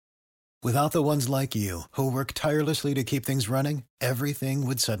Without the ones like you, who work tirelessly to keep things running, everything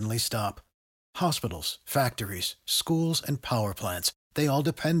would suddenly stop. Hospitals, factories, schools, and power plants, they all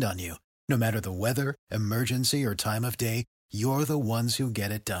depend on you. No matter the weather, emergency, or time of day, you're the ones who get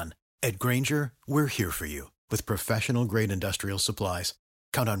it done. At Grainger, we're here for you with professional-grade industrial supplies.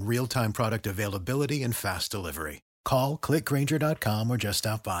 Count on real-time product availability and fast delivery. Call, click Grainger.com, or just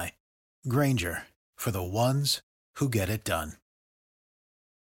stop by. Grainger, for the ones who get it done.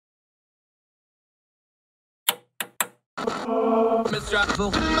 With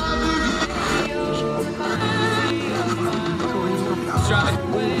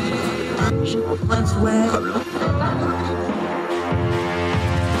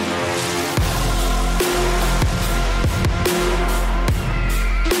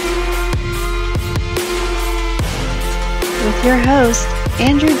your host,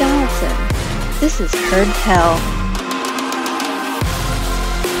 Andrew Donaldson. This is Heard Tell.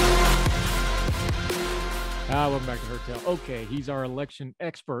 Welcome back to Heard Tell. Okay, he's our election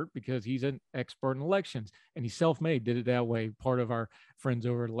expert because he's an expert in elections, and he's self-made, did it that way. Part of our friends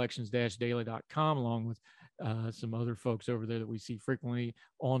over at elections-daily.com, along with some other folks over there that we see frequently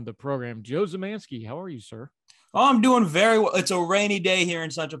on the program. Joe Zemansky, how are you, sir? Oh, I'm doing very well. It's a rainy day here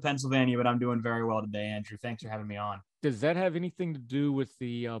in central Pennsylvania, but I'm doing very well today, Andrew. Thanks for having me on. Does that have anything to do with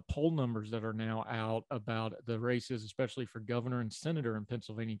the poll numbers that are now out about the races, especially for governor and senator in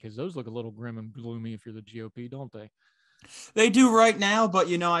Pennsylvania? Because those look a little grim and gloomy if you're the GOP, don't they? They do right now,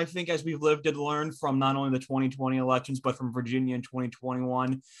 but, I think as we've lived and learned from not only the 2020 elections, but from Virginia in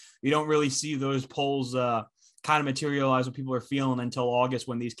 2021, you don't really see those polls kind of materialize what people are feeling until August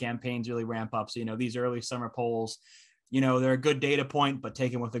when these campaigns really ramp up. So, these early summer polls, they're a good data point, but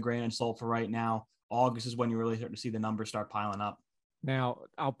taken with a grain of salt for right now. August is when you really start to see the numbers start piling up. Now,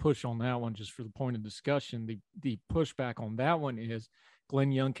 I'll push on that one just for the point of discussion. The pushback on that one is Glenn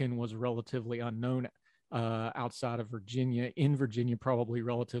Youngkin was relatively unknown outside of Virginia. In Virginia, probably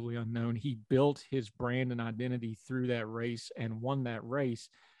relatively unknown. He built his brand and identity through that race and won that race.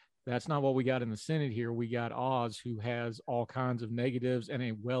 That's not what we got in the Senate here. We got Oz, who has all kinds of negatives and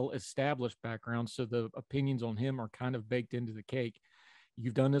a well-established background, so the opinions on him are kind of baked into the cake.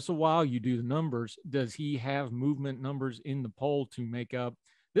 You've done this a while. You do the numbers. Does he have movement numbers in the poll to make up?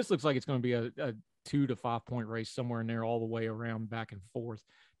 This looks like it's going to be a 2 to 5 point race somewhere in there all the way around back and forth.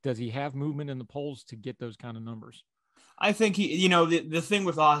 Does he have movement in the polls to get those kind of numbers? I think the thing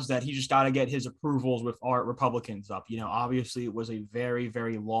with Oz is that he just got to get his approvals with our Republicans up. Obviously it was a very,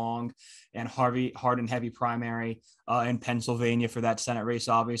 very long and hard and heavy primary in Pennsylvania for that Senate race.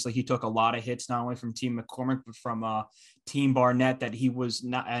 Obviously, he took a lot of hits, not only from Team McCormick, but from Team Barnett, that he was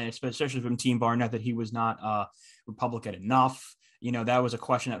not, especially from Team Barnett, that he was not Republican enough. That was a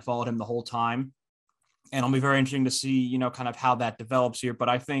question that followed him the whole time. And it'll be very interesting to see, kind of how that develops here. But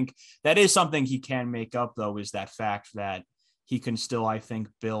I think that is something he can make up, though, is that fact that he can still, I think,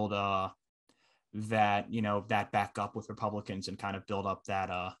 build that back up with Republicans and kind of build up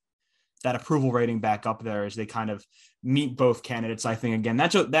that approval rating back up there as they kind of meet both candidates. I think, again,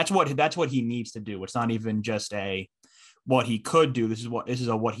 that's what he needs to do. It's not even just what he could do. This is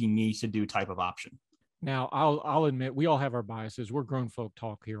a what he needs to do type of option. Now, I'll admit we all have our biases. We're grown folk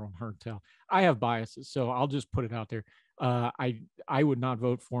talk here on Heard Tell. I have biases, so I'll just put it out there. I would not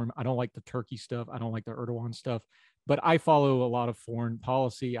vote for him. I don't like the Turkey stuff. I don't like the Erdogan stuff. But I follow a lot of foreign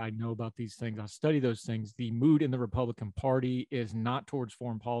policy. I know about these things. I study those things. The mood in the Republican Party is not towards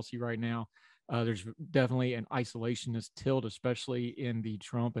foreign policy right now. There's definitely an isolationist tilt, especially in the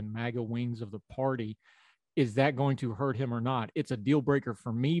Trump and MAGA wings of the party. Is that going to hurt him or not? It's a deal breaker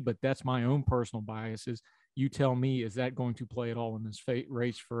for me, but that's my own personal biases. You tell me, is that going to play at all in this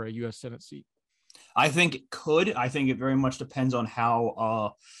race for a U.S. Senate seat? I think it could. I think it very much depends on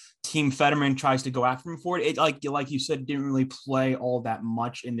how Team Fetterman tries to go after him for it. It, like you said, didn't really play all that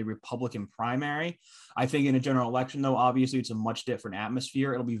much in the Republican primary. I think in a general election, though, obviously it's a much different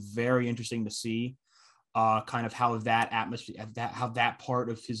atmosphere. It'll be very interesting to see kind of how that atmosphere, how that part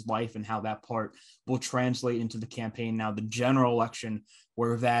of his life and how that part will translate into the campaign. Now, the general election,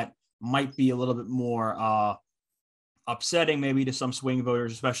 where that might be a little bit more upsetting maybe to some swing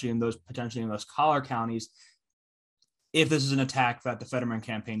voters, especially in those collar counties, if this is an attack that the Fetterman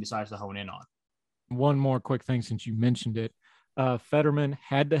campaign decides to hone in on. One more quick thing, since you mentioned it. Fetterman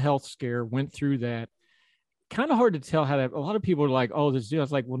had the health scare, went through that. Kind of hard to tell how that, a lot of people are like, oh, this dude. I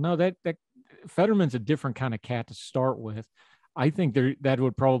was like, well, no, that Fetterman's a different kind of cat to start with. I think that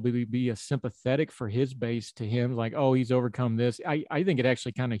would probably be a sympathetic for his base to him, like, oh, he's overcome this. I think it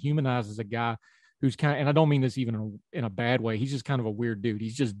actually kind of humanizes a guy who's kind of, and I don't mean this even in a bad way. He's just kind of a weird dude.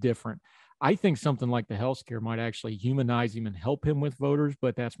 He's just different. I think something like the health scare might actually humanize him and help him with voters,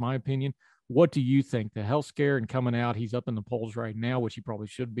 but that's my opinion. What do you think? The health scare and coming out, he's up in the polls right now, which he probably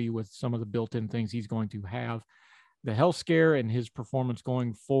should be with some of the built-in things he's going to have. The health scare and his performance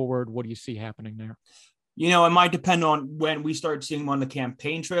going forward, what do you see happening there? It might depend on when we start seeing him on the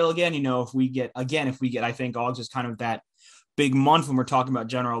campaign trail again. If we get, I think August is kind of that big month when we're talking about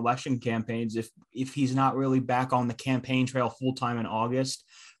general election campaigns. If he's not really back on the campaign trail full time in August,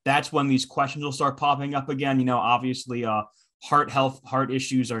 that's when these questions will start popping up again. Obviously, heart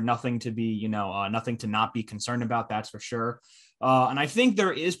issues are nothing to be, nothing to not be concerned about. That's for sure. And I think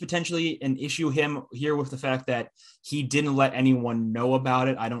there is potentially an issue here with the fact that he didn't let anyone know about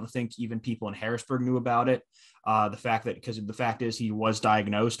it. I don't think even people in Harrisburg knew about it. Because the fact is he was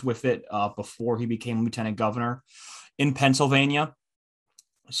diagnosed with it before he became lieutenant governor in Pennsylvania.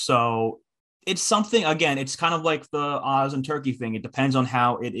 So it's something, again, it's kind of like the Oz and Turkey thing. It depends on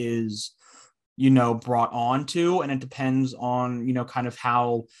how it is, brought on to, and it depends on, kind of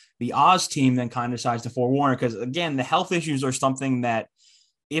how the Oz team then kind of decides to forewarn it. Because again, the health issues are something that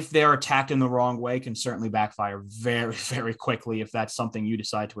if they're attacked in the wrong way can certainly backfire very, very quickly. If that's something you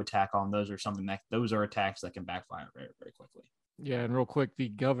decide to attack on, those are attacks that can backfire very, very quickly. Yeah. And real quick, the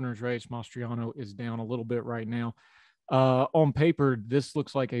governor's race, Mastriano is down a little bit right now. On paper, this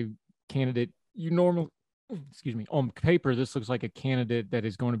looks like a candidate on paper, this looks like a candidate that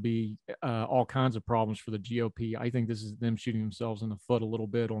is going to be all kinds of problems for the GOP. I think this is them shooting themselves in the foot a little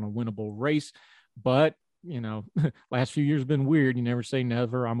bit on a winnable race. But, last few years have been weird. You never say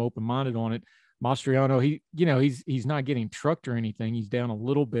never. I'm open-minded on it. Mastriano, he's not getting trucked or anything. He's down a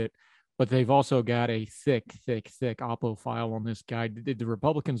little bit, but they've also got a thick oppo file on this guy. Did the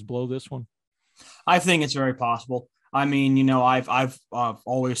Republicans blow this one? I think it's very possible. I mean, I've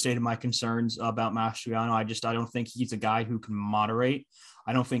always stated my concerns about Mastriano. I don't think he's a guy who can moderate.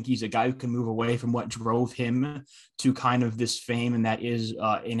 I don't think he's a guy who can move away from what drove him to kind of this fame. And that is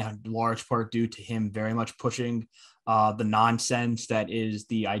in a large part due to him very much pushing the nonsense that is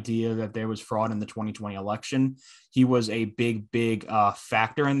the idea that there was fraud in the 2020 election. He was a big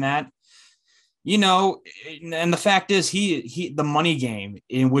factor in that. And the fact is the money game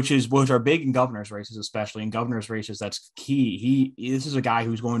which are big in governor's races, especially in governor's races, that's key. This is a guy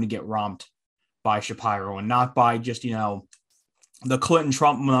who's going to get romped by Shapiro and not by just, the Clinton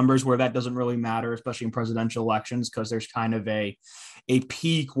Trump numbers where that doesn't really matter, especially in presidential elections, because there's kind of a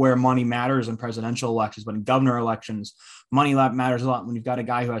peak where money matters in presidential elections, but in governor elections, money matters a lot when you've got a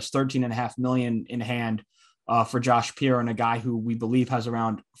guy who has $13.5 million in hand for Josh Shapiro and a guy who we believe has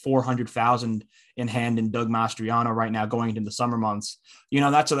around 400,000 in hand in Doug Mastriano right now going into the summer months.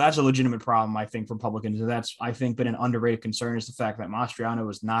 That's a legitimate problem, I think, for Republicans. And that's, I think, been an underrated concern is the fact that Mastriano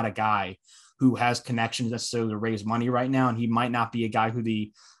is not a guy who has connections necessarily to raise money right now. And he might not be a guy who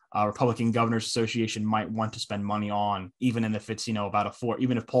the Republican Governors Association might want to spend money on, even if it's,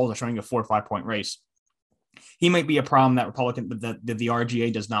 even if polls are showing a 4 or 5 point race. He might be a problem that the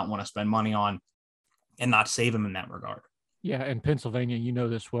RGA does not want to spend money on and not save him in that regard. Yeah, and Pennsylvania,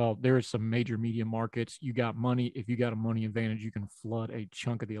 this well. There is some major media markets. You got money. If you got a money advantage, you can flood a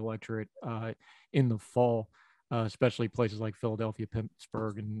chunk of the electorate in the fall, especially places like Philadelphia,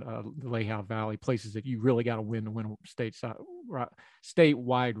 Pittsburgh, and the Lehigh Valley, places that you really got to win a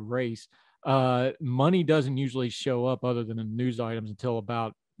statewide race. Money doesn't usually show up other than in news items until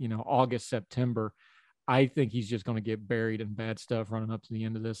about August, September. I think he's just going to get buried in bad stuff running up to the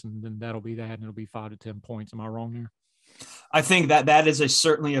end of this, and then that'll be that, and it'll be 5 to 10 points. Am I wrong there? I think that is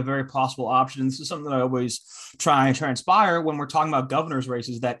certainly a very possible option. This is something that I always try and inspire when we're talking about governor's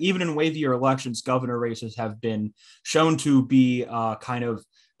races, that even in wavier elections, governor races have been shown to be kind of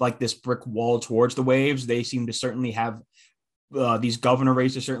like this brick wall towards the waves. They seem to certainly have these governor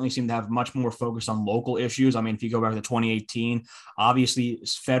races certainly seem to have much more focus on local issues. I mean, if you go back to 2018, obviously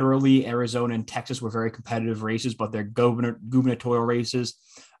federally, Arizona and Texas were very competitive races, but they're gubernatorial races.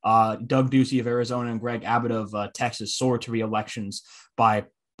 Doug Ducey of Arizona and Greg Abbott of Texas soared to re-elections by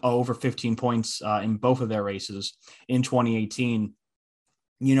over 15 points in both of their races in 2018.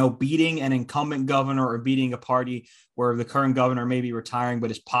 Beating an incumbent governor or beating a party where the current governor may be retiring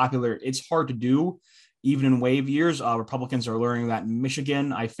but is popular, it's hard to do. Even in wave years, Republicans are learning that in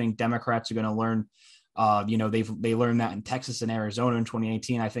Michigan. I think Democrats are going to learn, they learned that in Texas and Arizona in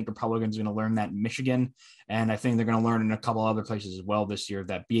 2018. I think Republicans are going to learn that in Michigan. And I think they're going to learn in a couple other places as well this year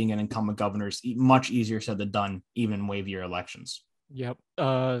that being an incumbent governor is much easier said than done, even in wave year elections. Yep.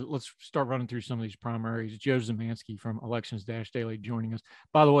 Let's start running through some of these primaries. Joe Zemansky from Elections-Daily joining us.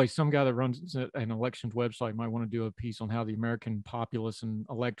 By the way, some guy that runs an elections website might want to do a piece on how the American populace and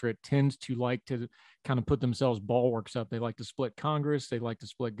electorate tends to like to kind of put themselves bulwarks up. They like to split Congress. They like to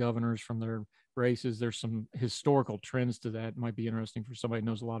split governors from their races. There's some historical trends to that. It might be interesting for somebody who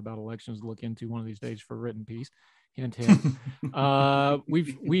knows a lot about elections to look into one of these days for a written piece. Hint, hint.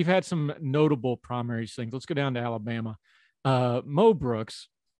 We've had some notable primaries things. Let's go down to Alabama. Mo Brooks,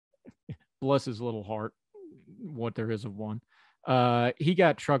 bless his little heart, what there is of one. He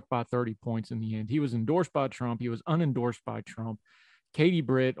got trucked by 30 points in the end. He was endorsed by Trump. He was unendorsed by Trump. Katie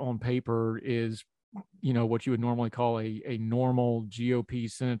Britt on paper is, what you would normally call a normal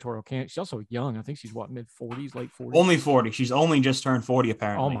GOP senatorial candidate. She's also young. I think she's mid 40s, late 40s. Only 40. She's only just turned 40,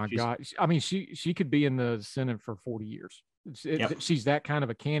 apparently. Oh my God. I mean, she could be in the Senate for 40 years. She's that kind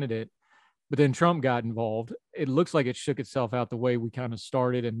of a candidate. But then Trump got involved. It looks like it shook itself out the way we kind of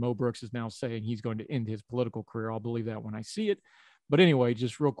started. And Mo Brooks is now saying he's going to end his political career. I'll believe that when I see it. But anyway,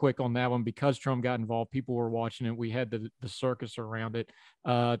 just real quick on that one, because Trump got involved, people were watching it. We had the circus around it.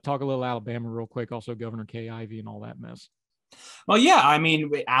 Talk a little Alabama real quick. Also Governor Kay Ivey and all that mess. Well, yeah, I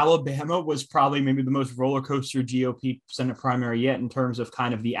mean, Alabama was probably maybe the most roller coaster GOP Senate primary yet in terms of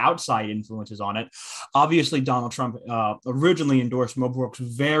kind of the outside influences on it. Obviously, Donald Trump originally endorsed Mo Brooks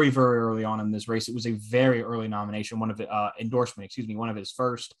very, very early on in this race. It was a very early nomination, one of his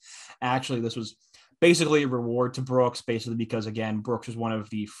first. Actually, this was basically a reward to Brooks, basically because, again, Brooks was one of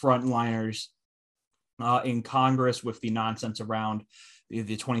the frontliners in Congress with the nonsense around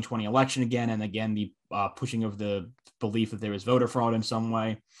the 2020 election again, and again, the pushing of the belief that there was voter fraud in some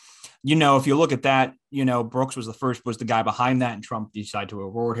way. If you look at that, Brooks was the guy behind that, and Trump decided to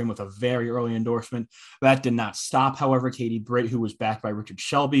reward him with a very early endorsement. That did not stop, however, Katie Britt, who was backed by Richard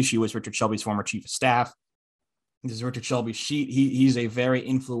Shelby. She was Richard Shelby's former chief of staff. This is Richard Shelby's sheet. He's a very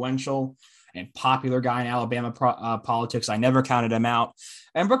influential and popular guy in Alabama politics. I never counted him out.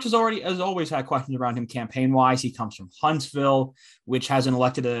 And Brooks has always had questions around him campaign-wise. He comes from Huntsville, Alabama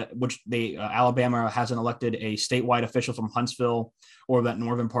hasn't elected a statewide official from Huntsville or that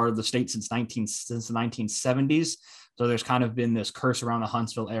northern part of the state since the 1970s. So there's kind of been this curse around the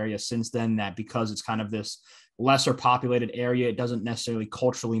Huntsville area since then, that because it's kind of this lesser populated area, it doesn't necessarily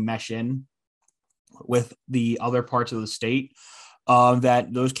culturally mesh in with the other parts of the state.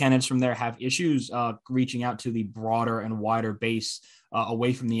 That those candidates from there have issues reaching out to the broader and wider base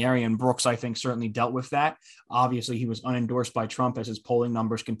away from the area. And Brooks, I think, certainly dealt with that. Obviously, he was unendorsed by Trump as his polling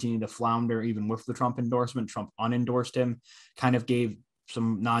numbers continue to flounder, even with the Trump endorsement. Trump unendorsed him, kind of gave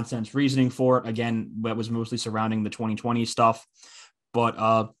some nonsense reasoning for it. Again, that was mostly surrounding the 2020 stuff.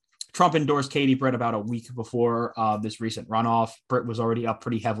 But Trump endorsed Katie Britt about a week before this recent runoff. Britt was already up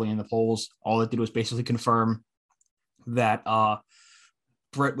pretty heavily in the polls. All it did was basically confirm that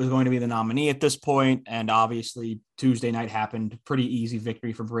Britt was going to be the nominee at this point, and obviously Tuesday night happened. Pretty easy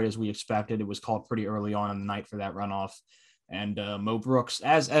victory for Britt, as we expected. It was called pretty early on in the night for that runoff, and Mo Brooks,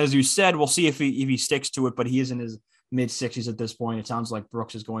 as you said, we'll see if he sticks to it, but he is in his mid-60s at this point. It sounds like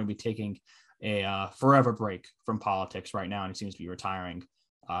Brooks is going to be taking a forever break from politics right now, and he seems to be retiring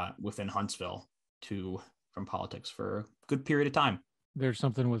within Huntsville from politics for a good period of time. There's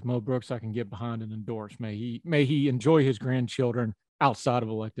something with Mo Brooks I can get behind and endorse. May he enjoy his grandchildren outside of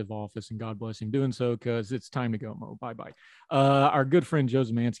elective office, and God bless him doing so, because it's time to go, Mo. Bye-bye. Our good friend Joe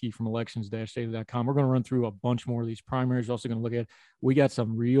Zemansky from elections-daily.com. We're going to run through a bunch more of these primaries. We're also going to look at, we got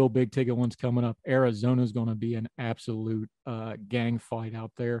some real big ticket ones coming up. Arizona is going to be an absolute gang fight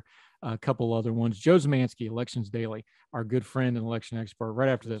out there. A couple other ones. Joe Zemansky, Elections Daily, our good friend and election expert. Right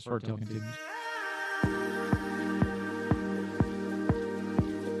after this, Hardtail continues.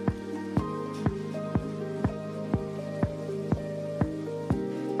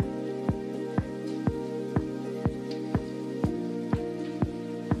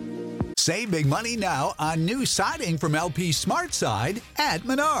 Save big money now on new siding from LP SmartSide at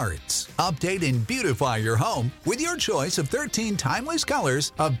Menards. Update and beautify your home with your choice of 13 timeless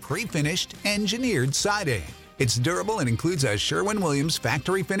colors of pre-finished engineered siding. It's durable and includes a Sherwin-Williams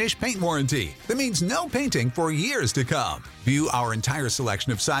factory finish paint warranty that means no painting for years to come. View our entire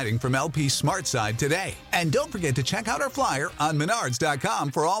selection of siding from LP SmartSide today. And don't forget to check out our flyer on Menards.com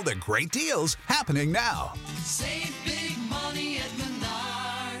for all the great deals happening now. Save big money at Menards.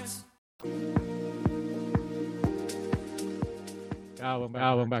 I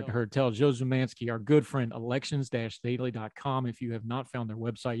went back to her. Tell Joe Zemansky, our good friend, elections-daily.com. If you have not found their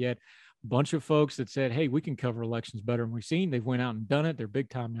website yet, a bunch of folks that said, hey, we can cover elections better than we've seen. They've went out and done it. They're big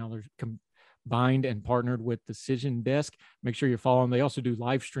time now. They're combined and partnered with Decision Desk. Make sure you follow them. They also do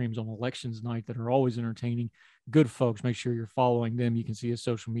live streams on elections night that are always entertaining. Good folks. Make sure you're following them. You can see his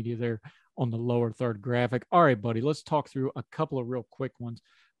social media there on the lower third graphic. All right, buddy, let's talk through a couple of real quick ones.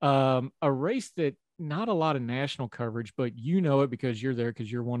 A race that not a lot of national coverage, but you know it because you're there,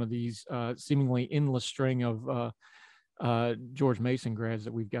 because you're one of these seemingly endless string of George Mason grads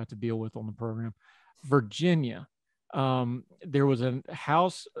that we've got to deal with on the program. Virginia, there was a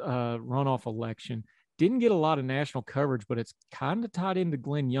House runoff election. Didn't get a lot of national coverage, but it's kind of tied into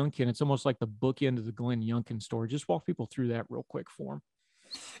Glenn Youngkin. It's almost like the bookend of the Glenn Youngkin story. Just walk people through that real quick for them.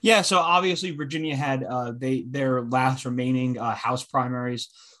 Yeah, so obviously Virginia had their last remaining House primaries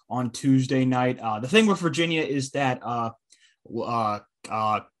on Tuesday night. The thing with Virginia is that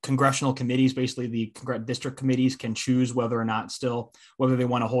congressional committees, basically the district committees, can choose whether they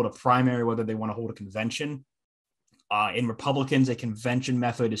want to hold a primary, whether they want to hold a convention. In Republicans, a convention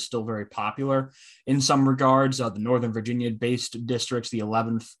method is still very popular in some regards. The Northern Virginia-based districts, the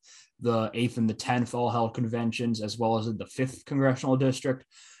 11th, the 8th, and the 10th all held conventions, as well as the 5th congressional district.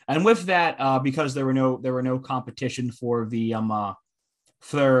 And with that, because there were no competition for the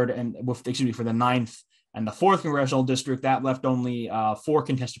for the 9th and the 4th congressional district, that left only 4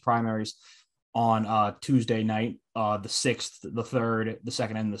 contested primaries on Tuesday night, the 6th, the 3rd, the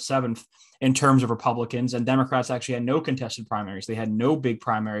 2nd, and the 7th in terms of Republicans. And Democrats actually had no contested primaries. They had no big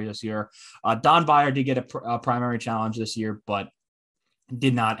primaries this year. Don Beyer did get a primary challenge this year, but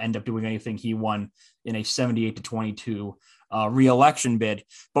did not end up doing anything. He won in a 78-22 re-election bid.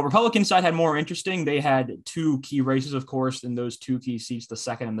 But Republican side had more interesting. They had 2 key races, of course, in those 2 key seats, the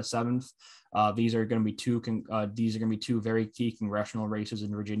 2nd and the 7th. These are going to be 2 very key congressional races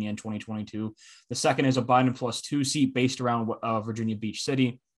in Virginia in 2022. The 2nd is a Biden +2 seat based around Virginia Beach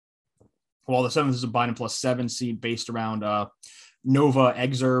City, while the 7th is a Biden +7 seat based around Nova,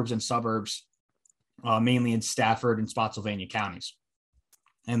 exurbs, and suburbs, mainly in Stafford and Spotsylvania counties,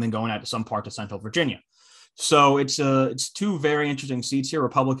 and then going out to some parts of Central Virginia. So it's 2 very interesting seats here.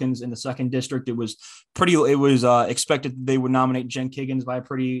 Republicans in the 2nd district, it was expected that they would nominate Jen Kiggins by a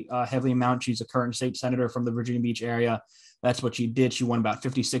pretty heavy amount. She's a current state senator from the Virginia Beach area. That's what she did. She won about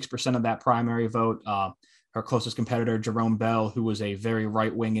 56% of that primary vote. Her closest competitor, Jerome Bell, who was a very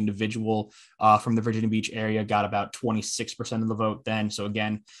right-wing individual from the Virginia Beach area, got about 26% of the vote then. So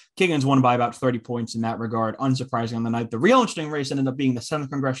again, Kiggins won by about 30 points in that regard. Unsurprising on the night. The real interesting race ended up being the 7th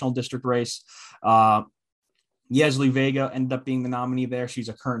congressional district race. Yesli Vega ended up being the nominee there. She's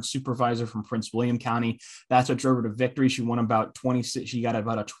a current supervisor from Prince William County. That's what drove her to victory. She won about 26. She got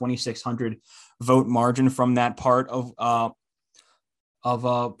about a 2,600 vote margin from that part of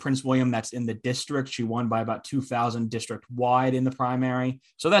Prince William that's in the district. She won by about 2,000 district wide in the primary.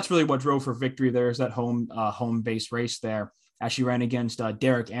 So that's really what drove her victory. There's that home base race there, as she ran against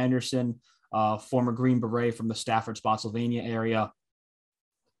Derek Anderson, former Green Beret from the Stafford, Spotsylvania area.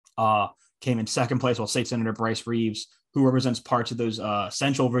 Came in 2nd place, while State Senator Bryce Reeves, who represents parts of those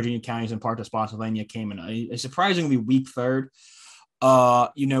central Virginia counties and parts of Spotsylvania, came in a surprisingly weak 3rd.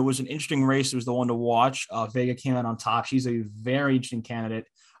 It was an interesting race. It was the one to watch. Vega came out on top. She's a very interesting candidate.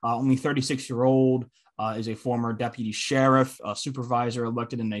 Only 36-year-old, is a former deputy sheriff, supervisor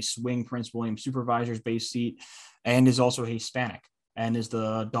elected in a swing Prince William supervisors-based seat, and is also Hispanic and is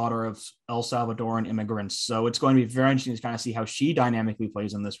the daughter of El Salvadoran immigrants. So it's going to be very interesting to kind of see how she dynamically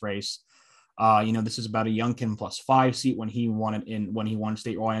plays in this race. This is about a Youngkin +5 seat when he won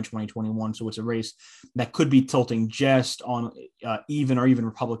statewide in 2021. So it's a race that could be tilting just on even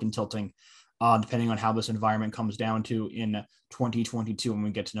Republican tilting, depending on how this environment comes down to in 2022 when we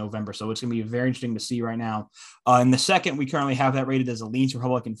get to November. So it's going to be very interesting to see right now. In the 2nd, we currently have that rated as a lean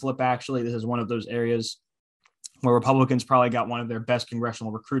Republican flip. Actually, this is one of those areas where Republicans probably got one of their best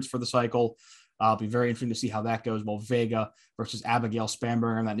congressional recruits for the cycle. It'll be very interesting to see how that goes. Well, Vega versus Abigail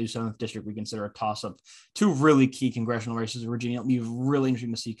Spanberger in that new 7th district, we consider a toss-up. 2 really key congressional races in Virginia. It'll be really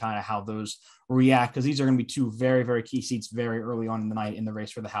interesting to see kind of how those react, because these are going to be 2 very, very key seats very early on in the night in the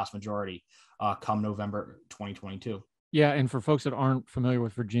race for the House majority come November 2022. Yeah, and for folks that aren't familiar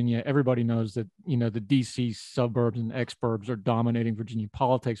with Virginia, everybody knows that, the D.C. suburbs and exurbs are dominating Virginia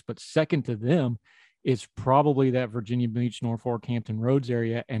politics, but second to them is probably that Virginia Beach, Norfolk, Hampton Roads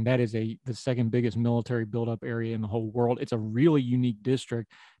area, and that is the 2nd biggest military buildup area in the whole world. It's a really unique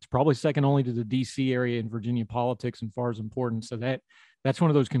district. It's probably second only to the D.C. area in Virginia politics and far as important. So that's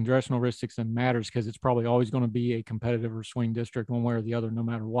one of those congressional districts that matters, because it's probably always going to be a competitive or swing district one way or the other, no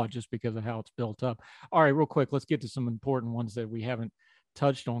matter what, just because of how it's built up. All right, real quick, let's get to some important ones that we haven't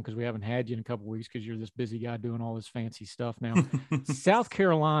touched on because we haven't had you in a couple of weeks because you're this busy guy doing all this fancy stuff now. South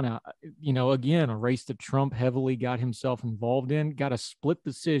Carolina, again, a race that Trump heavily got himself involved in, got a split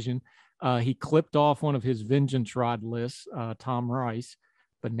decision. He clipped off one of his vengeance rod lists, Tom Rice,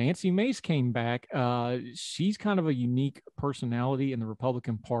 But Nancy Mace came back. She's kind of a unique personality in the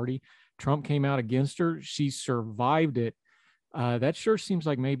Republican Party. Trump came out against her. She survived it. That sure seems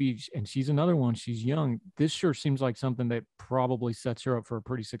like maybe, and she's another one, she's young. This sure seems like something that probably sets her up for a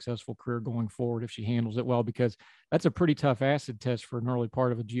pretty successful career going forward if she handles it well, because that's a pretty tough acid test for an early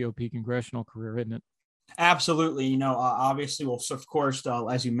part of a GOP congressional career, isn't it? Absolutely. Obviously, well, so of course,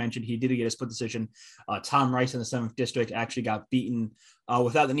 as you mentioned, he did get a split decision. Tom Rice in the 7th district actually got beaten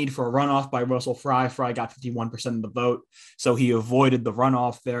without the need for a runoff by Russell Fry. Fry got 51% of the vote, so he avoided the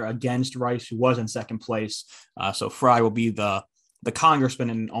runoff there against Rice, who was in second place. So Fry will be the congressman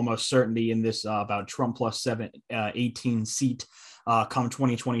in almost certainty in this about Trump plus 18 seat come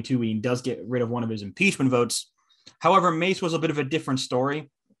 2022. He does get rid of one of his impeachment votes. However, Mace was a bit of a different story.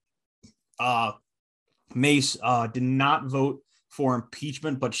 Mace did not vote for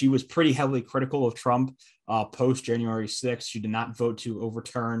impeachment, but she was pretty heavily critical of Trump post January 6th. She did not vote to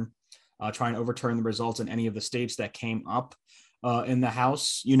try and overturn the results in any of the states that came up in the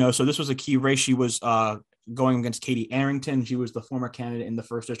House. So this was a key race. She was going against Katie Arrington. She was the former candidate in the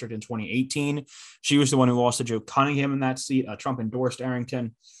 1st district in 2018. She was the one who lost to Joe Cunningham in that seat. Trump endorsed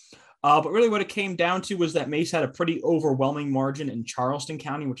Arrington. But really what it came down to was that Mace had a pretty overwhelming margin in Charleston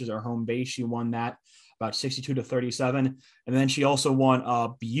County, which is our home base. She won that about 62-37. And then she also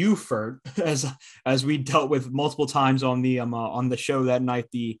won Beaufort, as we dealt with multiple times on the show that night,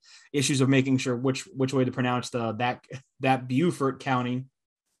 the issues of making sure which way to pronounce that Beaufort County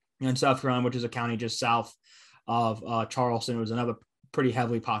in South Carolina, which is a county just south of Charleston. It was another pretty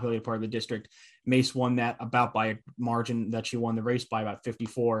heavily populated part of the district. Mace won that about by a margin that she won the race by about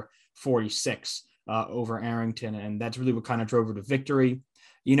 54-46 over Arrington. And that's really what kind of drove her to victory.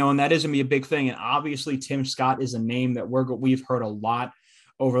 And that is going to be a big thing. And obviously, Tim Scott is a name that we've heard a lot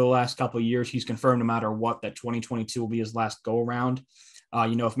over the last couple of years. He's confirmed no matter what that 2022 will be his last go around.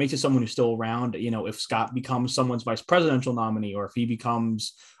 If Mace is someone who's still around, if Scott becomes someone's vice presidential nominee, or if he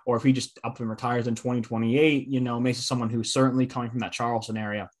just up and retires in 2028, Mace is someone who's certainly coming from that Charleston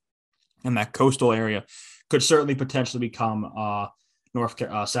area and that coastal area, could certainly potentially become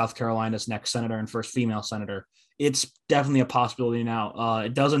South Carolina's next senator and first female senator. It's definitely a possibility now.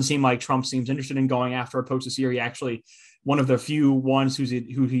 It doesn't seem like Trump seems interested in going after her post this year. He actually, one of the few ones who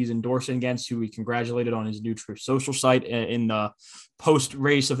he's endorsing against, who he congratulated on his new Truth Social site in the post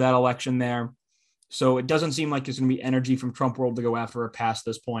race of that election there. So it doesn't seem like there's going to be energy from Trump world to go after her past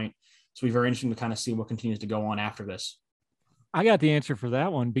this point. So it'll be very interesting to kind of see what continues to go on after this. I got the answer for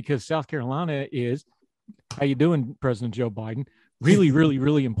that one, because South Carolina is, how you doing, President Joe Biden? Really, really,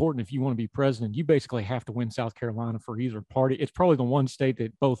 really important. If you want to be president, you basically have to win South Carolina for either party. It's probably the one state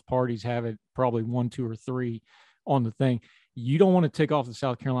that both parties have it, probably 1, 2, or 3 on the thing. You don't want to tick off the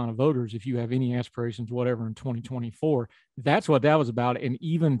South Carolina voters if you have any aspirations, whatever, in 2024. That's what that was about. And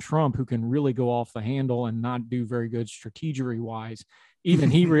even Trump, who can really go off the handle and not do very good strategery wise,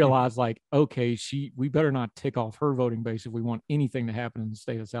 even he realized, like, okay, we better not tick off her voting base if we want anything to happen in the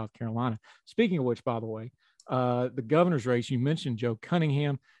state of South Carolina. Speaking of which, by the way, the governor's race, you mentioned Joe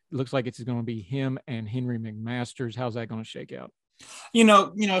Cunningham. It looks like it's going to be him and Henry McMaster's. How's that going to shake out?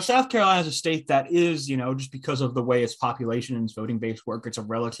 South Carolina is a state that is, just because of the way its population and its voting base work, it's a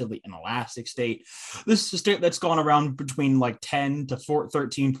relatively inelastic state. This is a state that's gone around between like 10 to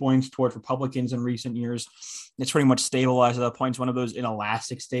 13 points towards Republicans in recent years. It's pretty much stabilized at that point. It's one of those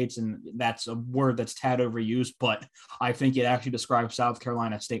inelastic states, and that's a word that's tad overused, but I think it actually describes South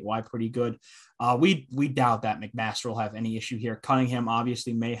Carolina statewide pretty good. We doubt that McMaster will have any issue here. Cunningham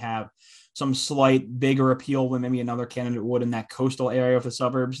obviously may have some slight bigger appeal than maybe another candidate would in that coastal area of the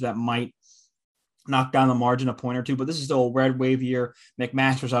suburbs that might knock down the margin a point or two, but this is still a red wave year.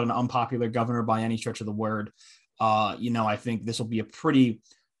 McMaster's not an unpopular governor by any stretch of the word. I think this will be a pretty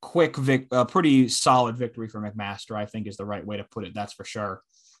quick, pretty solid victory for McMaster, I think is the right way to put it. That's for sure.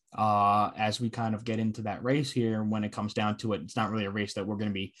 As we kind of get into that race here, when it comes down to it, it's not really a race that we're going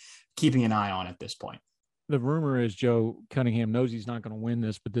to be keeping an eye on at this point. The rumor is Joe Cunningham knows he's not going to win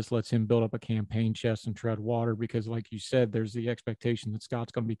this, but this lets him build up a campaign chest and tread water, because like you said, there's the expectation that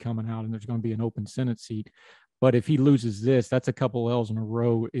Scott's going to be coming out and there's going to be an open Senate seat. But if he loses this, that's a couple L's in a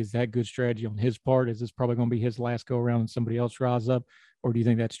row. Is that good strategy on his part? Is this probably going to be his last go around and somebody else rise up? Or do you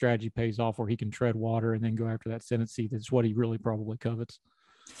think that strategy pays off where he can tread water and then go after that Senate seat? That's what he really probably covets.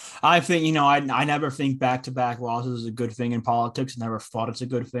 I think, I never think back-to-back losses is a good thing in politics. Never thought it's a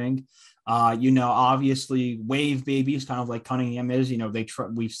good thing. Obviously wave babies, kind of like Cunningham is,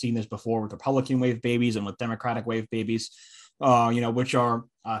 we've seen this before with Republican wave babies and with Democratic wave babies, which are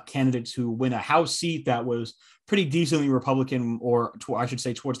candidates who win a House seat that was pretty decently Republican, or I should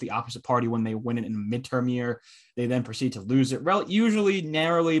say towards the opposite party when they win it in a midterm year. They then proceed to lose it usually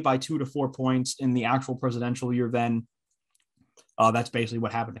narrowly by 2 to 4 points in the actual presidential year. Then that's basically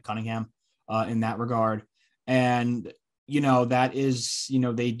what happened to Cunningham in that regard. And, that is,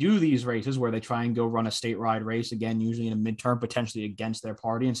 they do these races where they try and go run a statewide race, again, usually in a midterm, potentially against their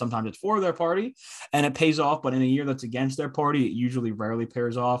party. And sometimes it's for their party and it pays off. But in a year that's against their party, it usually rarely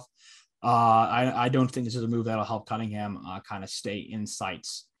pays off. I don't think this is a move that'll help Cunningham kind of stay in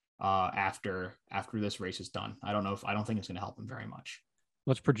sights after this race is done. I don't think it's going to help him very much.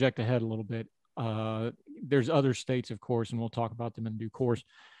 Let's project ahead a little bit. There's other states, of course, and we'll talk about them in due course.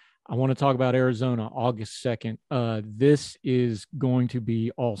 I want to talk about Arizona, August 2nd. This is going to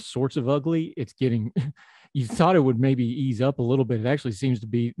be all sorts of ugly. It's getting, you thought it would maybe ease up a little bit. It actually seems to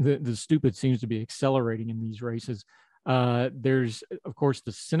be, the stupid seems to be accelerating in these races. There's, of course,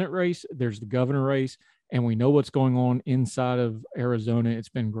 the Senate race, there's the governor race, and we know what's going on inside of Arizona. It's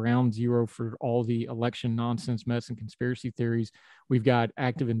been ground zero for all the election nonsense, mess, and conspiracy theories. We've got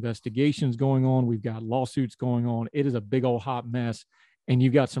active investigations going on. We've got lawsuits going on. It is a big old hot mess. And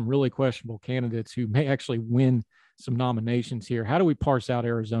you've got some really questionable candidates who may actually win some nominations here. How do we parse out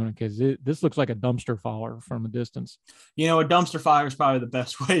Arizona? Because this looks like a dumpster fire from a distance. A dumpster fire is probably the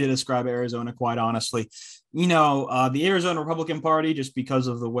best way to describe Arizona, quite honestly. The Arizona Republican Party, just because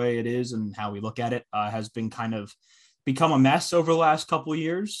of the way it is and how we look at it, has been kind of become a mess over the last couple of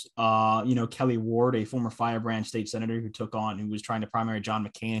years. Kelly Ward, a former Firebrand state senator who was trying to primary John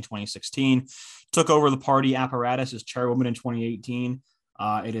McCain in 2016, took over the party apparatus as chairwoman in 2018.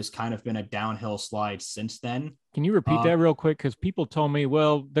 It has kind of been a downhill slide since then. Can you repeat that real quick? Because people told me,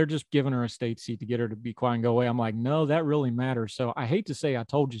 well, they're just giving her a state seat to get her to be quiet and go away. I'm like, no, that really matters. So I hate to say I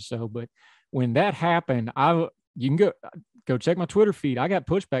told you so, but when that happened, you can go check my Twitter feed. I got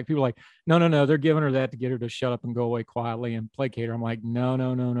pushback. People are like, no, they're giving her that to get her to shut up and go away quietly and placate her. I'm like,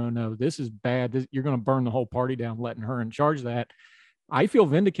 no. This is bad. You're going to burn the whole party down, letting her in charge of that. I feel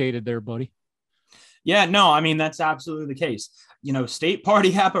vindicated there, buddy. Yeah, no, that's absolutely the case. State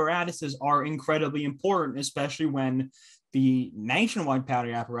party apparatuses are incredibly important, especially when the nationwide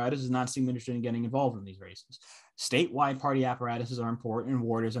party apparatus does not seem interested in getting involved in these races. Statewide party apparatuses are important, and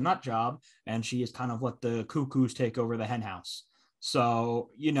Ward is a nut job, and she has kind of let the cuckoos take over the hen house. So,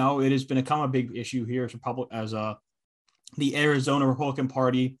 it has become a big issue here as the Arizona Republican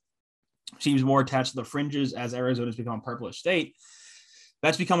Party seems more attached to the fringes as Arizona has become a purplish state.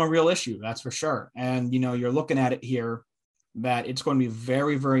 That's become a real issue, that's for sure. And, you're looking at it here that it's going to be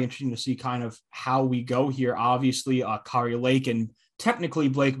very, very interesting to see kind of how we go here. Obviously, Kari Lake and technically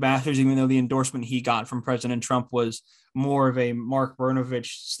Blake Masters, even though the endorsement he got from President Trump was more of a Mark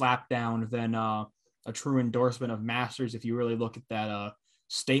Brnovich slapdown than a true endorsement of Masters. If you really look at that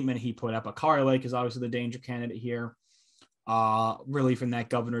statement he put up, Kari Lake is obviously the danger candidate here. Really from that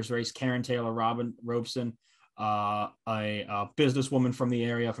governor's race, Karen Taylor Robson, a businesswoman from the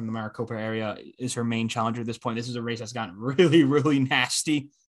area, from the Maricopa area, is her main challenger at this point. This is a race that's gotten really, really nasty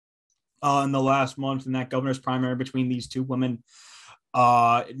in the last month in that governor's primary between these two women.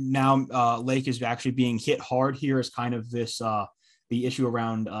 Now Lake is actually being hit hard here as kind of this the issue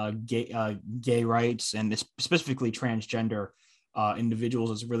around gay rights and this specifically transgender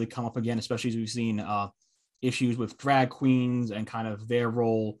individuals has really come up again, especially as we've seen issues with drag queens and kind of their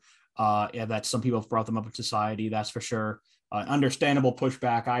role. That some people have brought them up in society, that's for sure. Understandable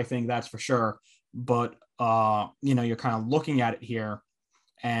pushback, I think, that's for sure. But, you're kind of looking at it here.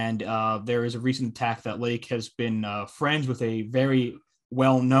 And there is a recent attack that Lake has been friends with a very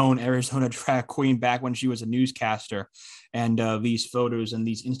well-known Arizona drag queen back when she was a newscaster. And these photos and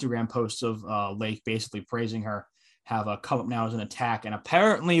these Instagram posts of Lake basically praising her have come up now as an attack. And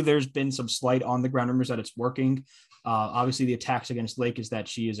apparently there's been some slight on-the-ground rumors that it's working. Obviously, the attacks against Lake is that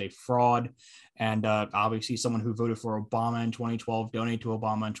she is a fraud. And obviously someone who voted for Obama in 2012, donated to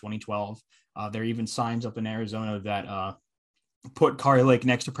Obama in 2012. There are even signs up in Arizona that put Kari Lake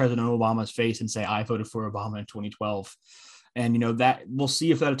next to President Obama's face and say, I voted for Obama in 2012. And, that we'll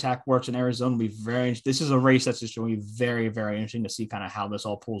see if that attack works in Arizona. This is a race that's just going to be very, very interesting to see kind of how this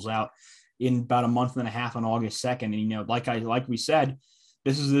all pulls out in about a month and a half on August 2nd. And, like we said,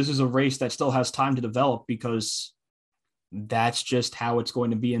 this is a race that still has time to develop because that's just how it's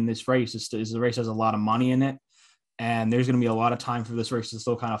going to be in this race. The race has a lot of money in it. And there's going to be a lot of time for this race to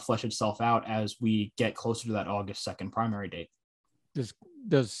still kind of flesh itself out as we get closer to that August 2nd primary date.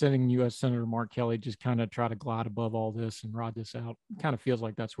 Does sitting U.S. Senator Mark Kelly just kind of try to glide above all this and ride this out? It kind of feels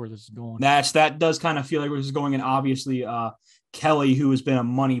like that's where this is going. That does kind of feel like where this is going. And obviously Kelly, who has been a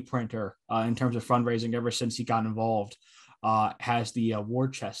money printer in terms of fundraising ever since he got involved, has the war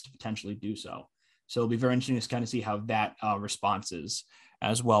chest to potentially do so. So it'll be very interesting to kind of see how that response is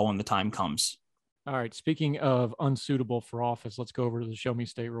as well when the time comes. All right. Speaking of unsuitable for office, let's go over to the Show Me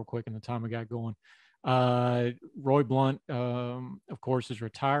State real quick in the time we got going. Roy Blunt, of course, is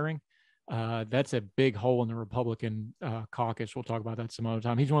retiring. That's a big hole in the Republican caucus. We'll talk about that some other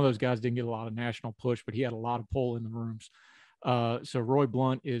time. He's one of those guys didn't get a lot of national push, but he had a lot of pull in the rooms. So Roy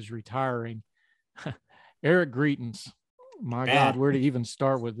Blunt is retiring. Eric Greitens. My God, where to even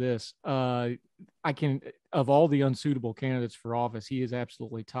start with this? Of all the unsuitable candidates for office, he is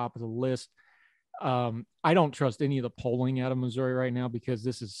absolutely top of the list. I don't trust any of the polling out of Missouri right now because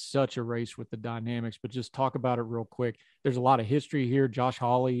this is such a race with the dynamics, but just talk about it real quick. There's a lot of history here. Josh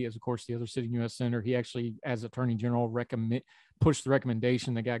Hawley is, of course, the other sitting U.S. Senator. He actually, as Attorney General, pushed the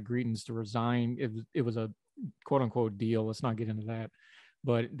recommendation that got Greitens to resign. It was a quote unquote deal. Let's not get into that,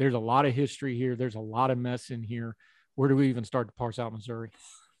 but there's a lot of history here. There's a lot of mess in here. Where do we even start to parse out Missouri?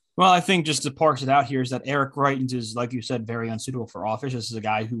 Well, I think just to parse it out here is that Eric Greitens is, like you said, very unsuitable for office. This is a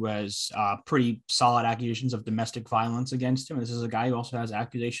guy who has pretty solid accusations of domestic violence against him. This is a guy who also has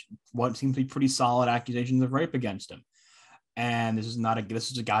what seems to be pretty solid accusations of rape against him. And this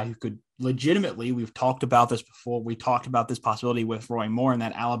is a guy who could legitimately, we've talked about this before. We talked about this possibility with Roy Moore in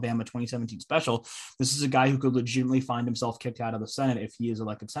that Alabama 2017 special. This is a guy who could legitimately find himself kicked out of the Senate if he is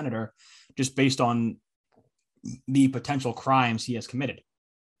elected senator, just based on the potential crimes he has committed.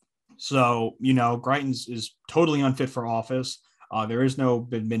 So, Greitens is totally unfit for office. There is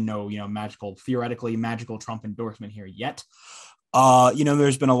been no theoretically magical Trump endorsement here yet.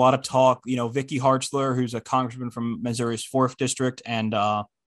 There's been a lot of talk, Vicky Hartzler, who's a congressman from Missouri's 4th district, and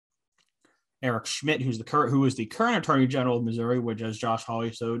Eric Schmidt, who is the current attorney general of Missouri, which, as Josh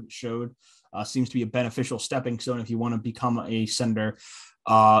Hawley showed, seems to be a beneficial stepping stone if you want to become a senator.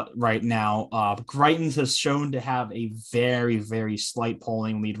 Right now, Greitens has shown to have a very, very slight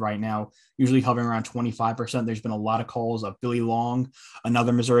polling lead right now, usually hovering around 25%. There's been a lot of calls of Billy Long,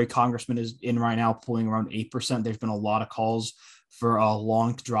 another Missouri congressman, is in right now, polling around 8%. There's been a lot of calls for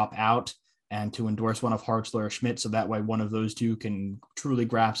Long to drop out and to endorse one of Hartzler or Schmidt, so that way one of those two can truly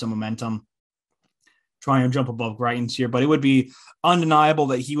grab some momentum, trying to jump above Greitens here. But it would be undeniable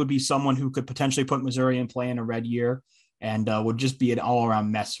that he would be someone who could potentially put Missouri in play in a red year, and would just be an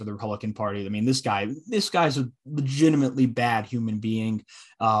all-around mess for the Republican Party. I mean, this guy's a legitimately bad human being,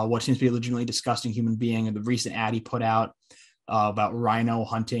 what seems to be a legitimately disgusting human being. And the recent ad he put out about rhino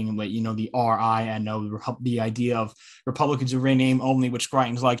hunting, and the RINO, the idea of Republicans in name only, which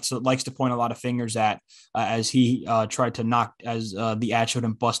Greitens likes to point a lot of fingers at, as he tried to knock, as the ad showed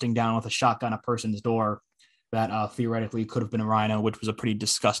him busting down with a shotgun a person's door that theoretically could have been a rhino, which was a pretty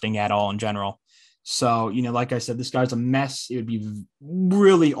disgusting ad all in general. So, like I said, this guy's a mess. It would be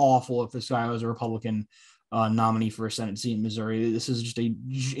really awful if this guy was a Republican nominee for a Senate seat in Missouri. This is just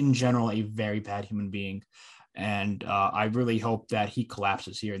in general, a very bad human being. And I really hope that he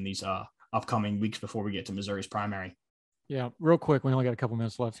collapses here in these upcoming weeks before we get to Missouri's primary. Yeah, real quick, we only got a couple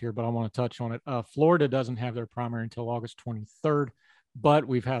minutes left here, but I want to touch on it. Florida doesn't have their primary until August 23rd, but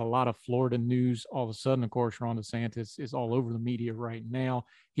we've had a lot of Florida news. All of a sudden, of course, Ron DeSantis is all over the media right now.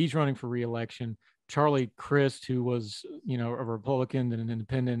 He's running for re-election. Charlie Crist, who was, a Republican and an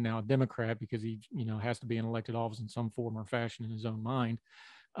independent, now a Democrat, because he, has to be in elected office in some form or fashion in his own mind.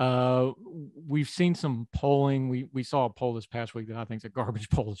 We've seen some polling. We saw a poll this past week that I think is a garbage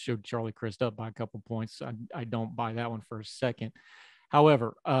poll that showed Charlie Crist up by a couple points. I don't buy that one for a second.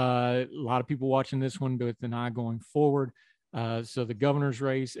 However, a lot of people watching this one with an eye going forward. So the governor's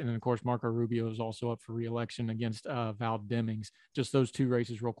race, and then of course Marco Rubio is also up for re-election against Val Demings. Just those two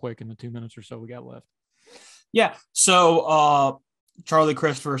races real quick in the 2 minutes or so we got left. Yeah. So Charlie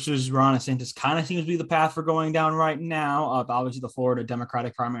Crist versus Ron DeSantis kind of seems to be the path we're going down right now. Obviously the Florida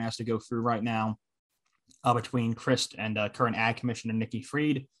Democratic primary has to go through right now between Crist and current Ag Commissioner Nikki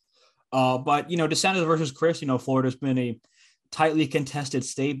Fried. But DeSantis versus Crist, Florida's been a tightly contested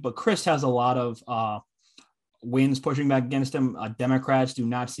state, but Crist has a lot of wins pushing back against him. Democrats do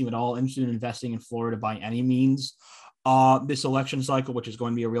not seem at all interested in investing in Florida by any means this election cycle, which is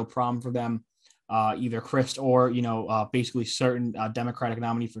going to be a real problem for them. Either Crist or, basically certain Democratic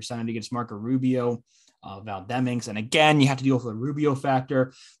nominee for Senate against Marco Rubio, Val Demings. And again, you have to deal with the Rubio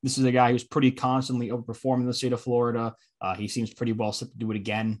factor. This is a guy who's pretty constantly overperforming the state of Florida. He seems pretty well set to do it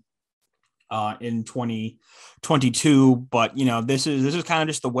again in 2022. But, this is kind of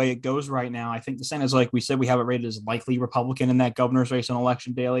just the way it goes right now. I think the Senate is, like we said, we have it rated as likely Republican in that governor's race on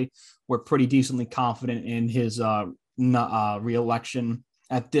Election Daily. We're pretty decently confident in his re-election.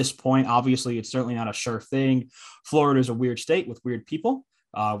 At this point, obviously, it's certainly not a sure thing. Florida is a weird state with weird people.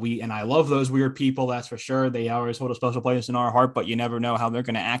 I love those weird people, that's for sure. They always hold a special place in our heart, but you never know how they're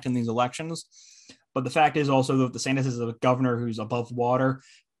going to act in these elections. But the fact is also that DeSantis is a governor who's above water,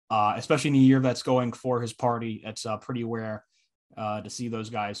 especially in a year that's going for his party. It's pretty rare to see those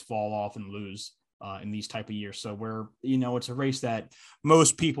guys fall off and lose in these type of years. So it's a race that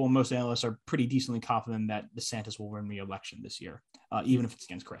most people, most analysts are pretty decently confident that DeSantis will win re-election this year, even if it's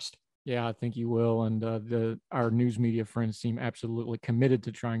against Crist. Yeah, I think you will. And our news media friends seem absolutely committed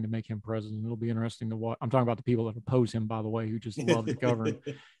to trying to make him president. It'll be interesting to watch. I'm talking about the people that oppose him, by the way, who just love to govern.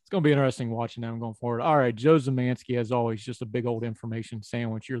 It's going to be interesting watching them going forward. All right, Joe Zemansky, as always, just a big old information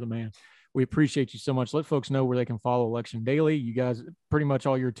sandwich. You're the man. We appreciate you so much. Let folks know where they can follow Election Daily. You guys, pretty much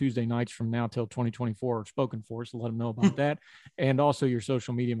all your Tuesday nights from now till 2024 are spoken for, so let them know about that. And also your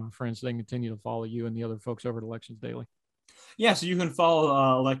social media, my friends, so they can continue to follow you and the other folks over at Elections Daily. Yeah, so you can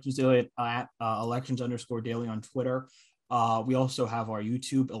follow Elections Daily at elections_daily on Twitter. We also have our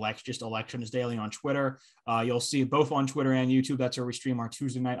YouTube, just Elections Daily on Twitter. You'll see both on Twitter and YouTube. That's where we stream our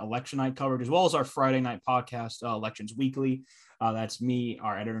Tuesday night election night coverage, as well as our Friday night podcast, Elections Weekly. That's me,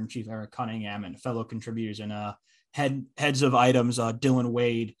 our editor-in-chief, Eric Cunningham, and fellow contributors and heads of items,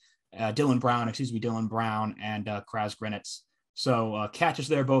 Dylan Brown, and Kraz Grinitz. So catch us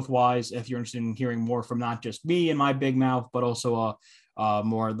there both ways if you're interested in hearing more from not just me and my big mouth, but also a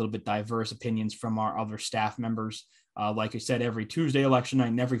little bit diverse opinions from our other staff members. Like I said, every Tuesday election night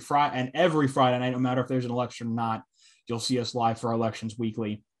and every Friday night, no matter if there's an election or not, you'll see us live for our Elections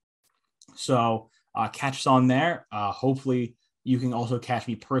Weekly. So catch us on there. Hopefully you can also catch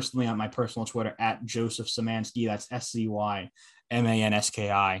me personally on my personal Twitter at Joseph Szymanski. That's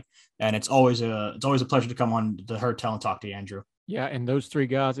SCYMANSKI. And it's always a pleasure to come on the Heard Tell and talk to you, Andrew. Yeah, and those three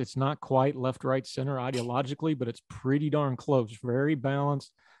guys, it's not quite left, right, center ideologically, but it's pretty darn close. Very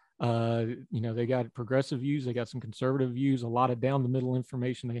balanced. They got progressive views, they got some conservative views, a lot of down the middle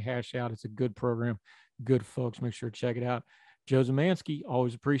information they hash out. It's a good program, good folks. Make sure to check it out. Joe Zemansky,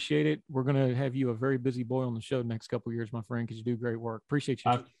 always appreciate it. We're going to have you a very busy boy on the show the next couple of years, my friend, because you do great work. Appreciate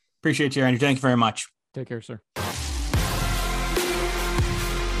you. Appreciate you, Andrew. Thank you very much. Take care, sir.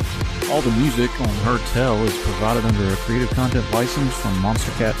 All the music on Heard Tell is provided under a Creative Content license from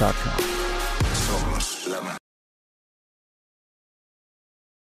MonsterCat.com.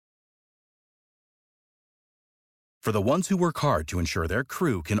 For the ones who work hard to ensure their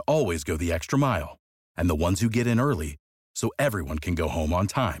crew can always go the extra mile, and the ones who get in early so everyone can go home on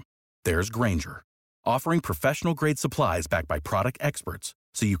time, there's Grainger, offering professional-grade supplies backed by product experts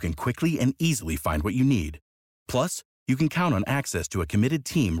so you can quickly and easily find what you need. Plus, you can count on access to a committed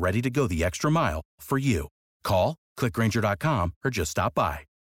team ready to go the extra mile for you. Call, click Grainger.com, or just stop by.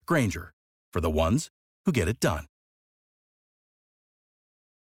 Grainger, for the ones who get it done.